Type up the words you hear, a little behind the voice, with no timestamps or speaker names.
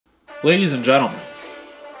Ladies and gentlemen,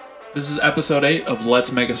 this is episode 8 of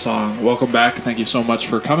Let's Make a Song. Welcome back. Thank you so much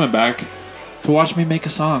for coming back to watch me make a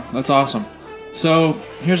song. That's awesome. So,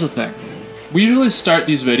 here's the thing. We usually start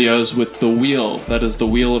these videos with the wheel, that is the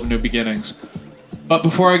wheel of new beginnings. But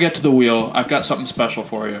before I get to the wheel, I've got something special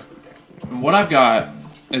for you. And what I've got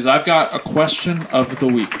is I've got a question of the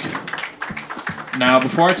week. Now,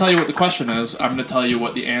 before I tell you what the question is, I'm going to tell you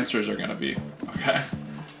what the answers are going to be, okay?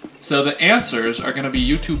 So the answers are going to be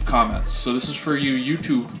YouTube comments. So this is for you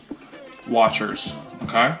YouTube watchers,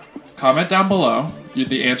 okay? Comment down below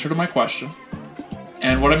the answer to my question.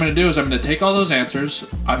 And what I'm going to do is I'm going to take all those answers,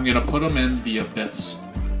 I'm going to put them in the abyss.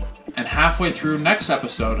 And halfway through next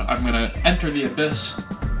episode, I'm going to enter the abyss,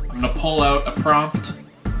 I'm going to pull out a prompt,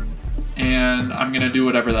 and I'm going to do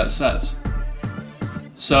whatever that says.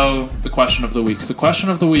 So, the question of the week. The question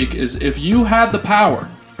of the week is, if you had the power,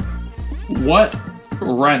 what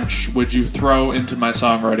wrench would you throw into my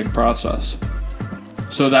songwriting process?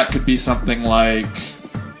 So that could be something like,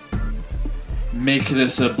 make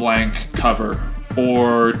this a blank cover,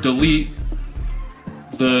 or delete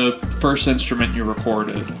the first instrument you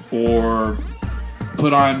recorded, or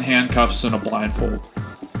put on handcuffs and a blindfold.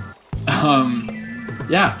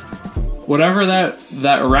 Yeah, whatever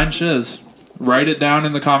that wrench is, write it down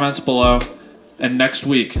in the comments below, and next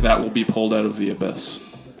week that will be pulled out of the abyss.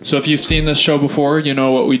 So if you've seen this show before, you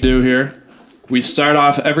know what we do here. We start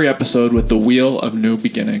off every episode with the wheel of new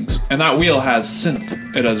beginnings. And that wheel has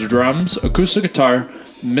synth. It has drums, acoustic guitar,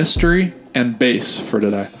 mystery, and bass for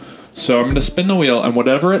today. So I'm going to spin the wheel, and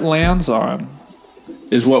whatever it lands on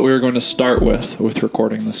is what we're going to start with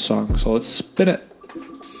recording this song. So let's spin it.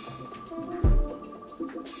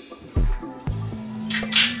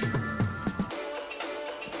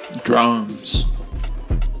 Drums.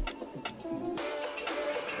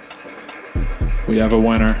 We have a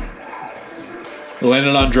winner. We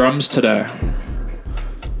landed on drums today.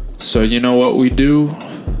 So you know what we do?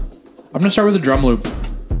 I'm going to start with a drum loop.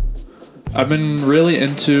 I've been really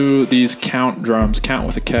into these Kount drums, Kount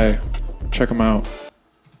with a K. Check them out.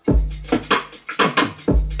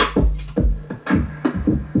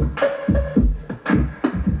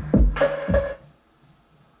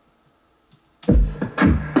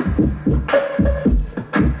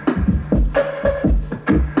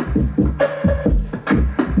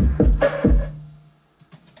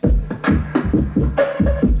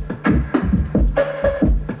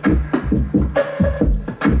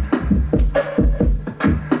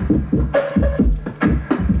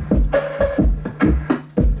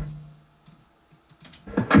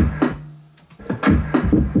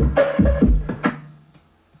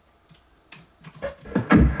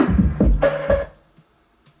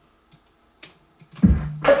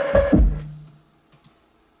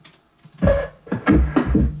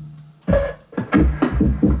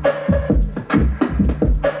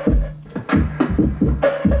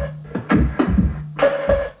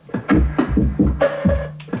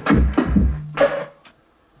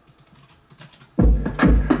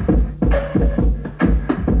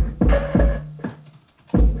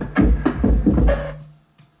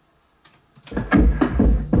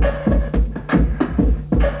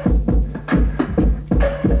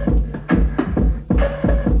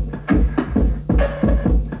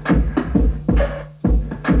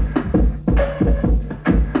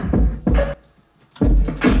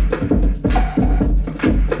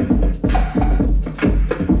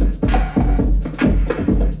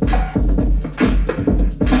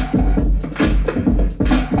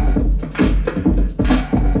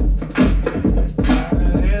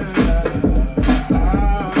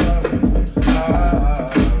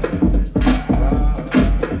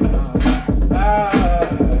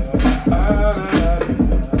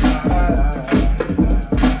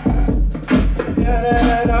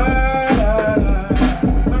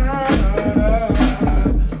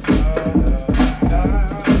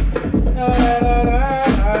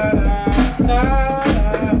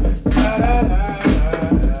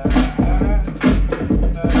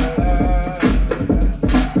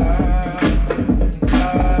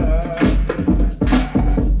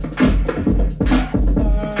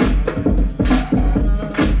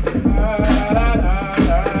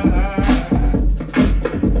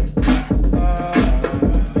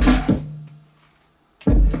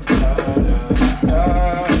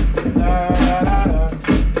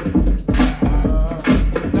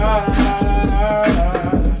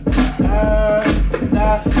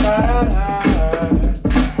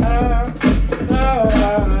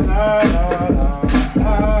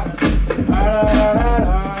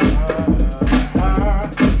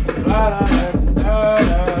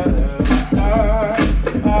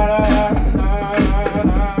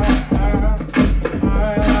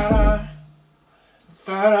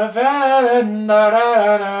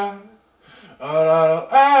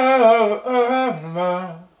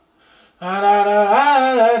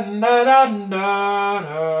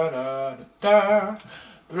 da,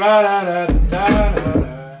 da, da, da,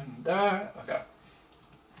 da, da. Okay.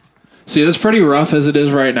 See, it's pretty rough as it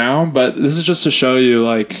is right now, but this is just to show you,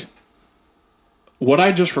 like, what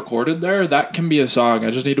I just recorded there, that can be a song.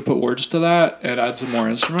 I just need to put words to that and add some more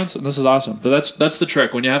instruments, and this is awesome. But that's the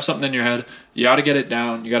trick. When you have something in your head, you got to get it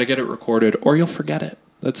down, you got to get it recorded, or you'll forget it.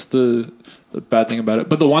 That's the bad thing about it.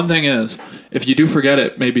 But the one thing is, if you do forget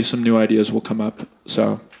it, maybe some new ideas will come up.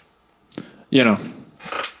 So, you know,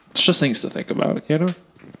 it's just things to think about, you know?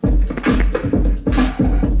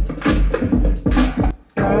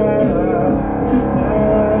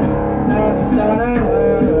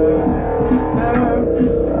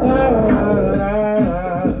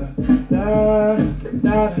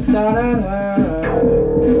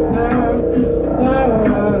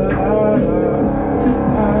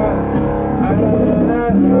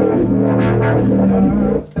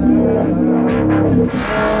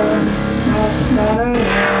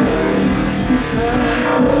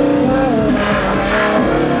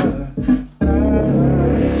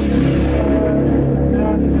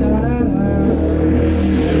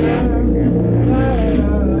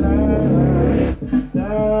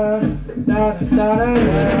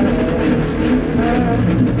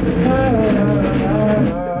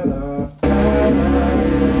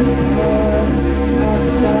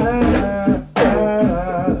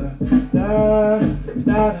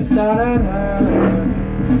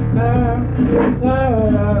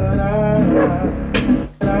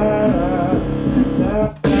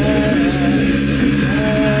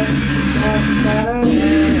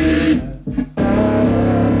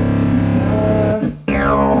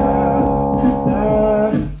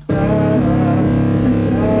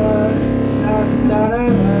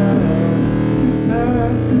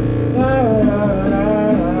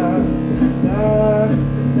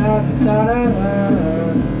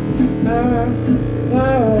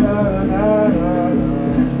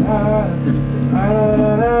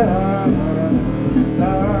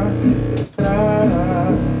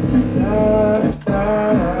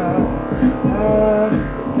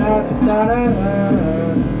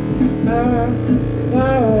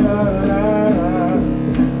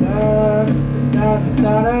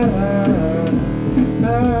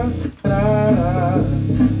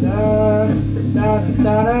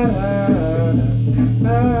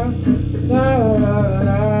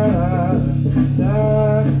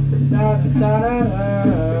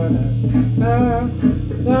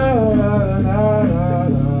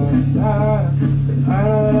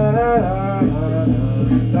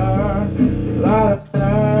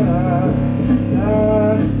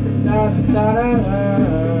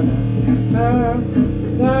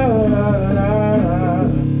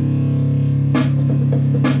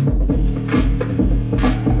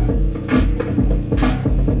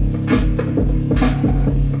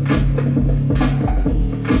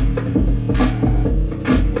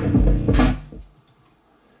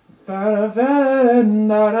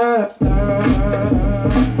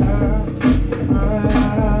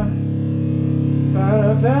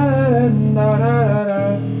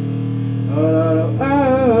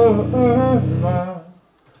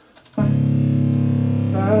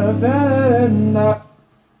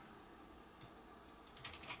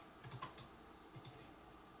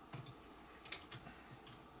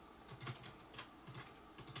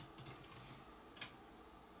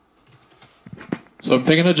 So I'm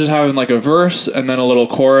thinking of just having like a verse and then a little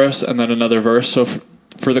chorus and then another verse. So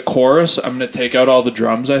for the chorus, I'm going to take out all the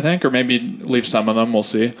drums, I think, or maybe leave some of them, we'll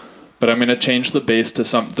see. But I'm going to change the bass to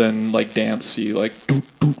something like dancey, like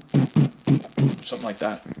something like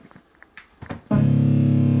that.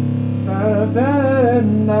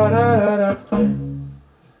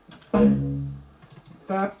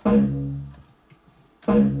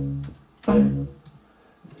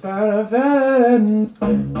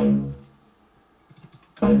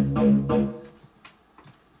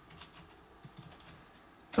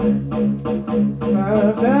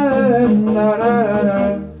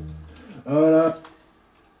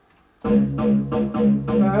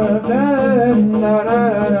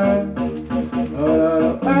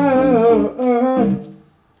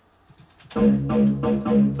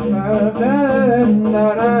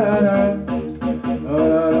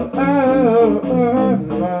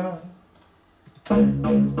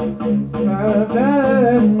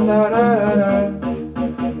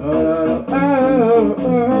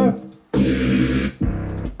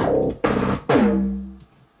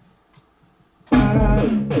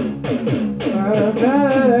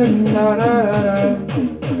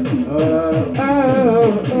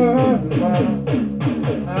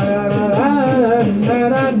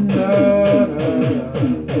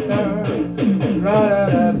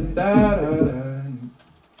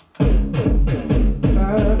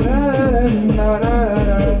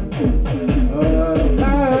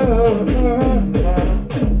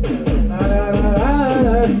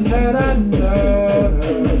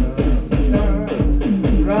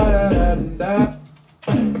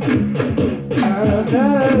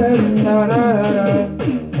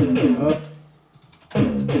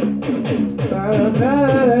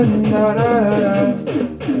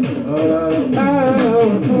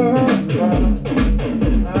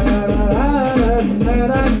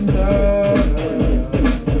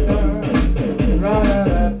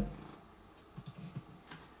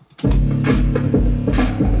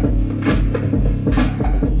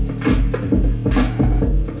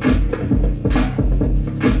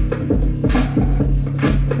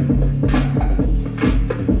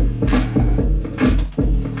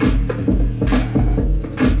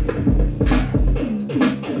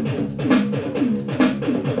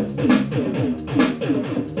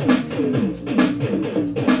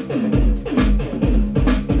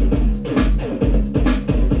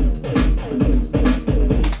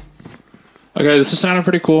 Okay, this is sounding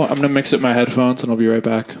pretty cool. I'm going to mix it in my headphones, and I'll be right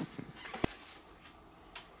back.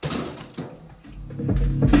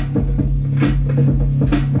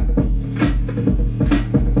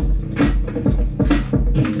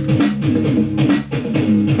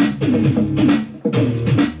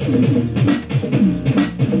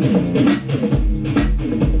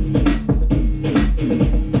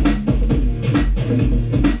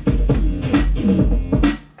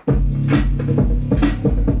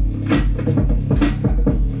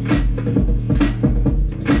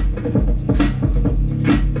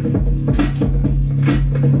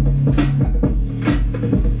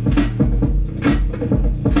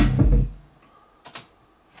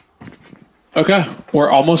 Okay, we're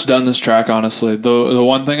almost done this track, honestly. The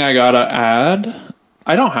one thing I gotta add,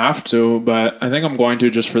 I don't have to, but I think I'm going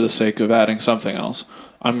to just for the sake of adding something else.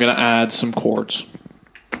 I'm gonna add some chords.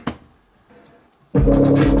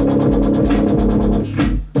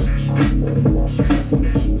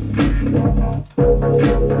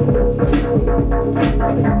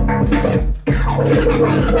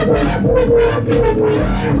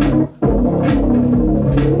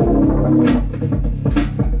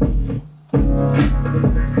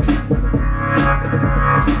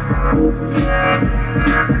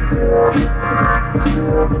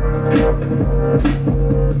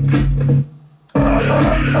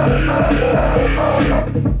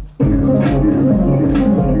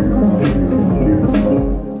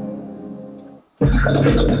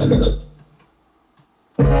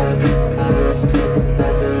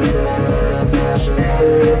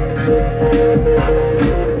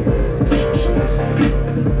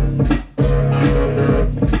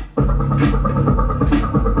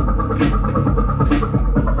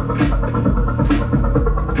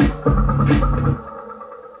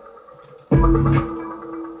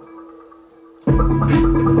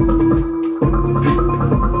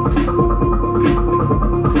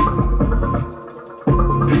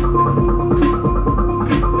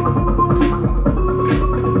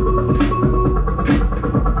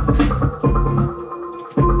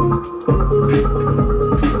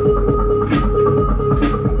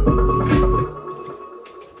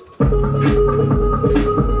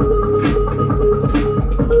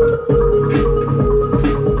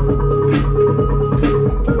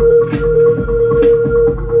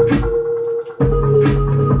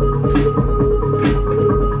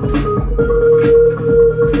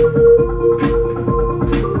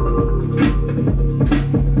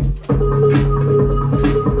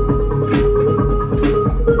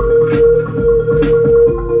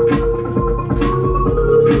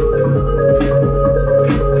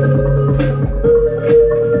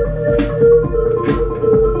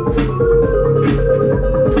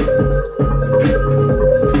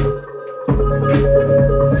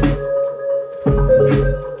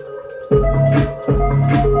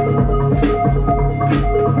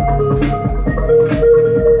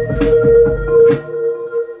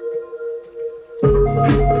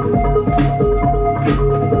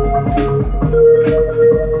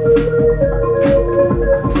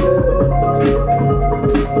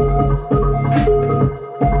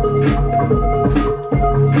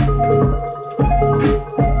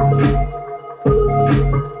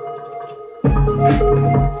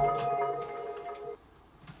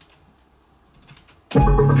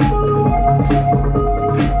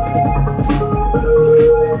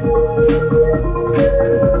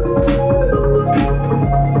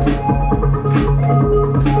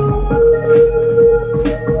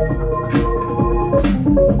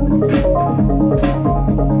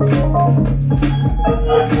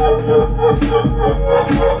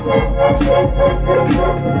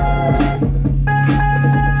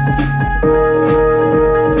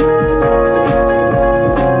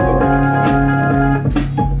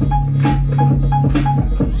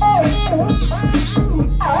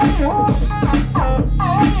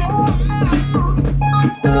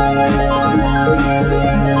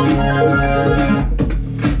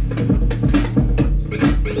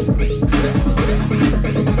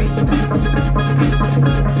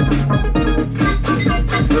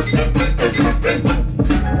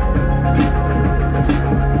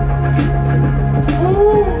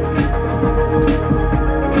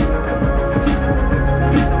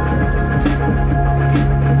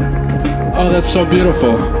 Oh, that's so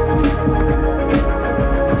beautiful.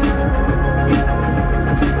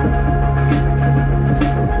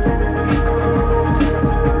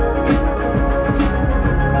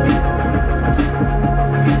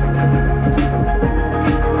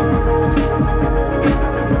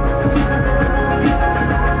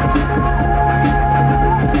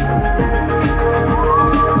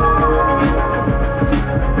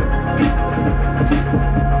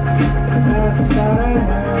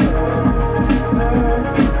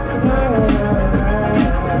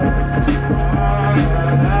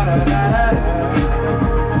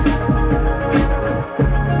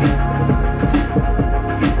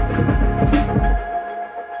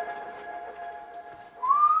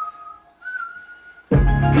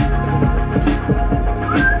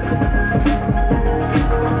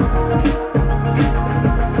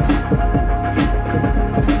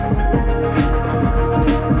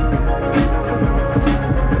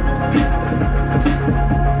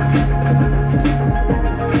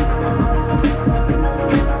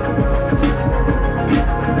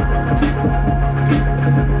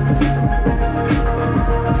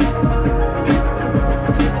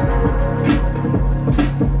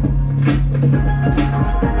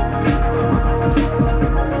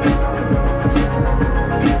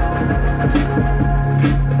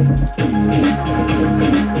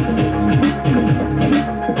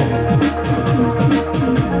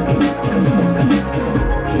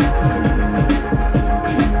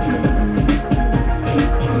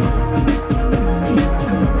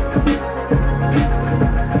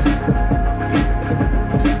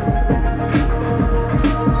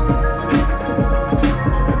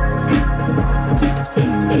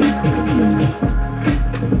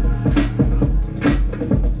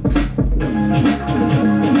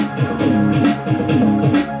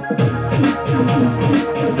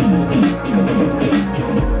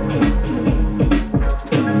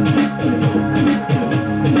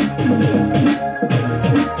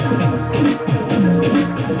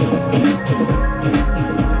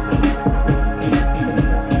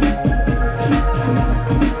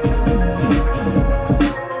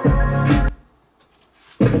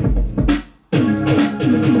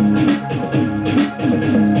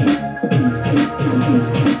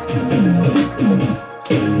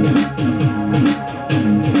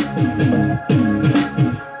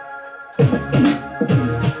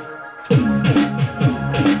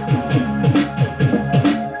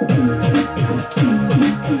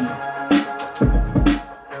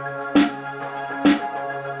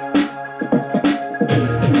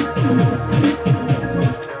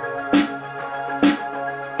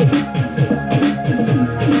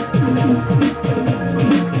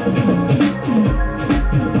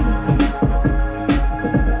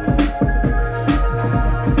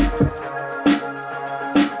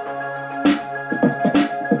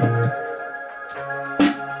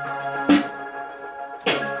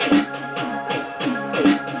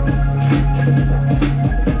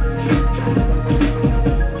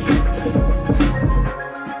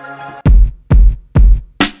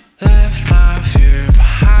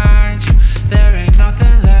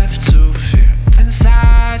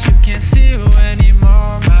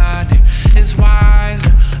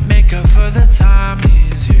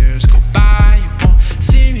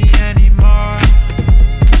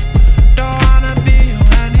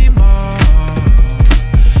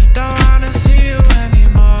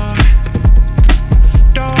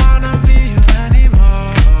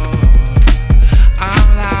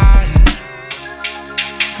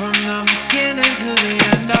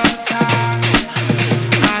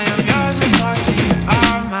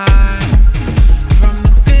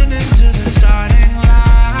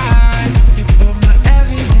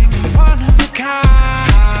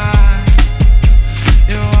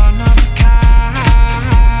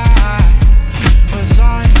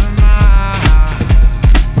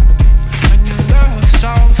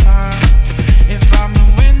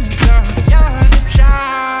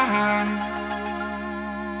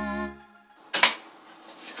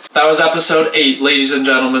 was episode 8, ladies and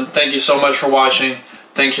gentlemen. Thank you so much for watching.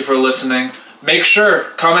 Thank you for listening. Make sure,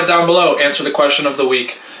 comment down below, answer the question of the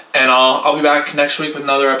week, and I'll be back next week with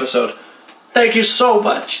another episode. Thank you so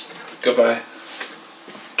much. Goodbye.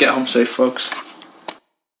 Get home safe, folks.